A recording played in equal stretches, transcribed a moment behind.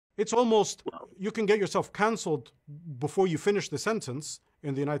It's almost, Well, you can get yourself canceled before you finish the sentence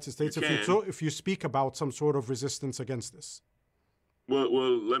in the United States if you speak about some sort of resistance against this. Well,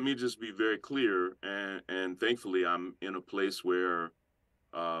 let me just be very clear, and thankfully I'm in a place where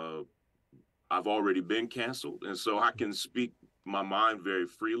I've already been canceled, and so I can speak my mind very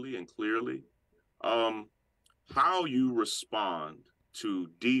freely and clearly. How you respond to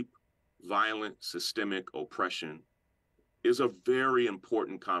deep, violent, systemic oppression is a very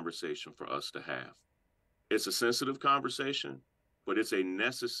important conversation for us to have. It's a sensitive conversation, but it's a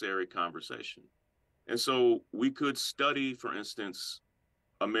necessary conversation. And so we could study, for instance,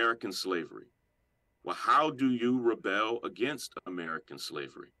 American slavery. Well, how do you rebel against American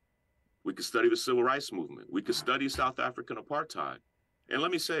slavery? We could study the civil rights movement. We could study South African apartheid. And let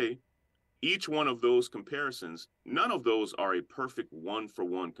me say, each one of those comparisons, none of those are a perfect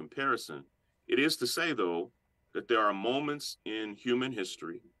one-for-one comparison. It is to say, though, that there are moments in human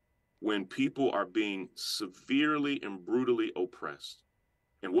history when people are being severely and brutally oppressed.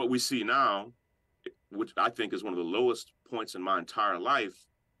 And what we see now, which I think is one of the lowest points in my entire life,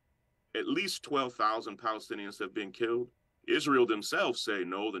 at least 12,000 Palestinians have been killed. Israel themselves say,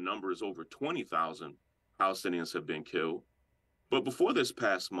 no, the number is over 20,000 Palestinians have been killed. But before this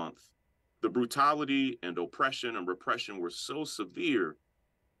past month, the brutality and oppression and repression were so severe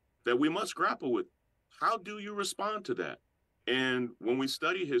that we must grapple with, how do you respond to that? And when we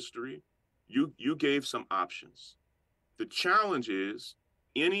study history, you gave some options. The challenge is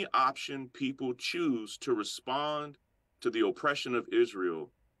any option people choose to respond to the oppression of Israel,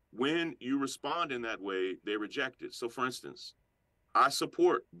 when you respond in that way, they reject it. So for instance, I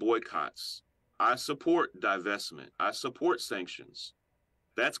support boycotts. I support divestment. I support sanctions.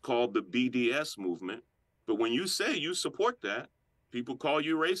 That's called the BDS movement. But when you say you support that, people call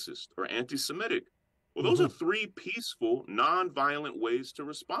you racist or anti-Semitic. Well, those are three peaceful, nonviolent ways to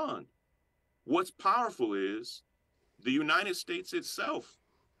respond. What's powerful is the United States itself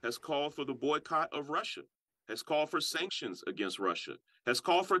has called for the boycott of Russia, has called for sanctions against Russia, has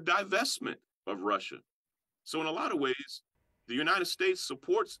called for divestment of Russia. So in a lot of ways, the United States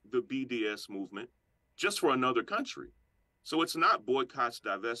supports the BDS movement just for another country. So it's not boycotts,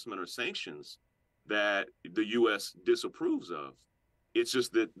 divestment, or sanctions that the U.S. disapproves of. It's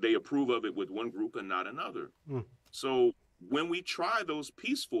just that they approve of it with one group and not another. So when we try those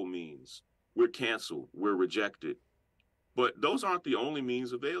peaceful means, we're canceled, we're rejected. But those aren't the only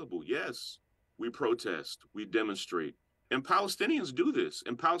means available. Yes, we protest, we demonstrate. And Palestinians do this.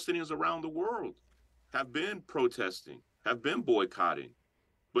 And Palestinians around the world have been protesting, have been boycotting.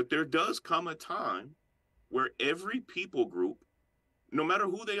 But there does come a time where every people group, no matter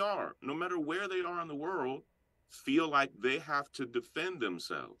who they are, no matter where they are in the world, feel like they have to defend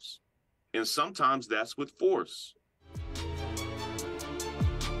themselves. And sometimes that's with force.